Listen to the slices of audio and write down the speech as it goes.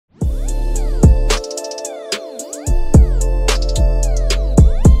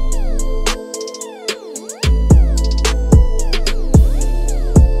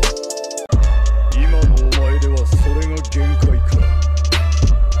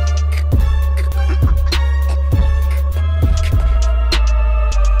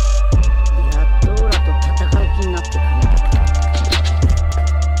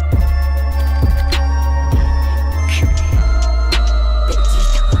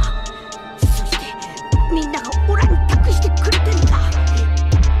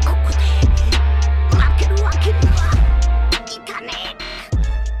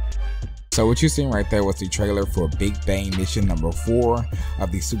what you're seeing right there was the trailer for Big Bang Mission number 4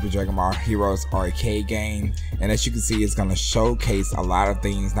 of the Super Dragon Ball Heroes arcade game, and as you can see, it's going to showcase a lot of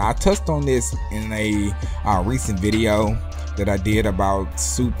things. Now, I touched on this in a recent video that I did about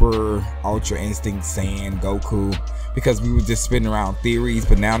Super Ultra Instinct Saiyan Goku, because we were just spinning around theories,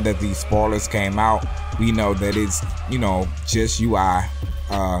 but now that these spoilers came out, we know that it's, you know, just UI,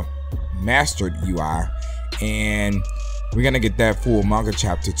 mastered UI, and we're gonna get that full manga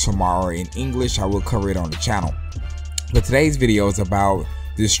chapter tomorrow in English. I will cover it on the channel, but today's video is about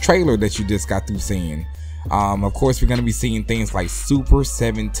this trailer that you just got through seeing. Of course, we're going to be seeing things like Super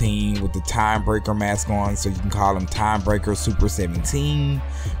 17 with the Time Breaker mask on, so you can call him Time Breaker Super 17.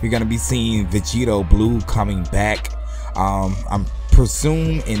 We're going to be seeing Vegito Blue coming back. I'm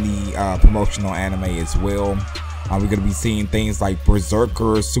presume in the promotional anime as well. We're going to be seeing things like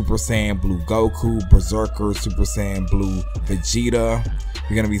Berserker Super Saiyan Blue Goku, Berserker Super Saiyan Blue Vegeta.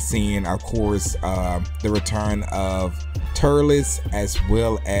 We're going to be seeing, of course, the return of Turles as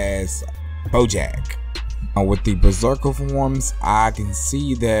well as Bojack. With the Berserker forms, I can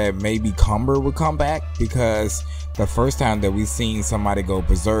see that maybe Cumber would come back, because the first time that we seen somebody go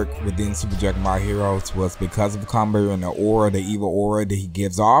berserk within Super Dragon Ball Heroes was because of Cumber and the aura, the evil aura that he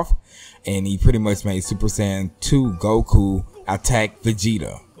gives off, and he pretty much made Super Saiyan 2 Goku attack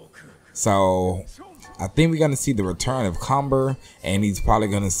Vegeta. So I think we're gonna see the return of Cumber, and he's probably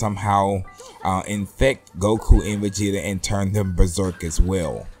gonna somehow infect Goku and Vegeta and turn them berserk as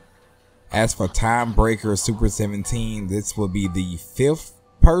well. As for Time Breaker Super 17, this will be the 5th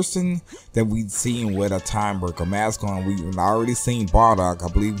person that we've seen with a Time Breaker mask on. We've already seen Bardock.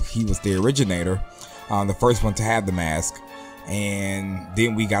 I believe he was the originator, the first one to have the mask. And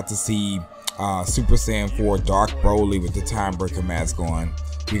then we got to see Super Saiyan 4 Dark Broly with the Time Breaker mask on.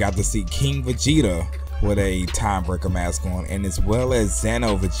 We got to see King Vegeta with a Time Breaker mask on, and as well as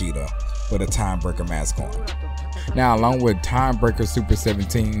Xeno Vegeta with a Time Breaker mask on. Now, along with Time Breaker Super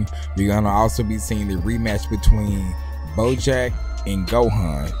 17, we're gonna also be seeing the rematch between Bojack and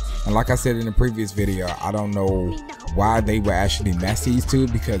Gohan. And like I said in the previous video, I don't know why they would actually mess these two,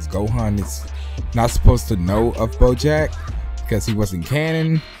 because Gohan is not supposed to know of Bojack because he wasn't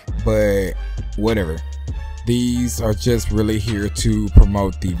canon, but whatever. These are just really here to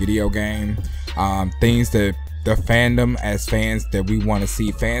promote the video game, things that the fandom, as fans, that we want to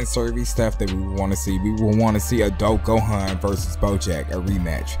see, fan service stuff that we want to see. We will want to see adult Gohan versus Bojack, a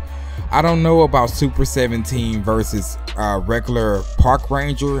rematch. I don't know about Super 17 versus regular Park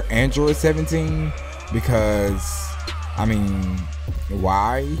Ranger Android 17, because I mean,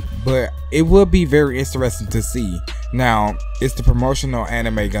 why? But it would be very interesting to see. Now, is the promotional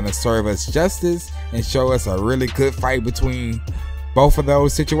anime gonna serve us justice and show us a really good fight between both of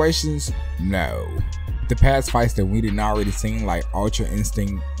those situations? No. The past fights that we didn't already seen, like Ultra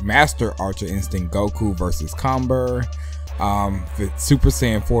Instinct, Master Ultra Instinct Goku versus Cumber, Super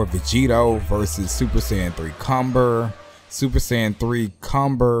Saiyan 4 Vegito versus Super Saiyan 3 Cumber, Super Saiyan 3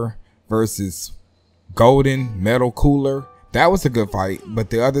 Cumber versus Golden Metal Cooler. That was a good fight, but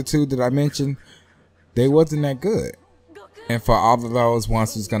the other two that I mentioned, they wasn't that good. And for all of those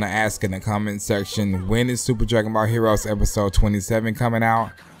ones who's gonna ask in the comment section, when is Super Dragon Ball Heroes episode 27 coming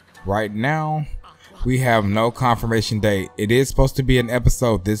out? Right now, we have no confirmation date. It is supposed to be an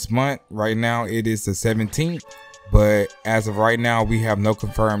episode this month. Right now it is the 17th, but as of right now we have no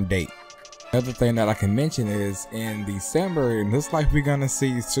confirmed date. Another thing that I can mention is in December, it looks like we're gonna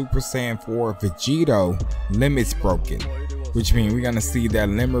see Super Saiyan 4 Vegito limits broken, which means we're gonna see that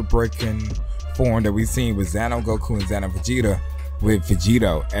limit breaking form that we've seen with Xeno Goku and Xeno Vegeta with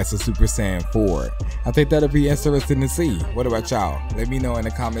Vegito as a Super Saiyan 4. I think that'll be interesting to see. What about y'all? Let me know in the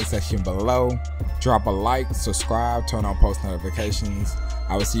comment section below. Drop a like, subscribe, turn on post notifications.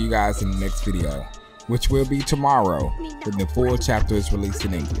 I will see you guys in the next video, which will be tomorrow when the full chapter is released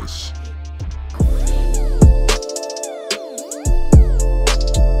in English.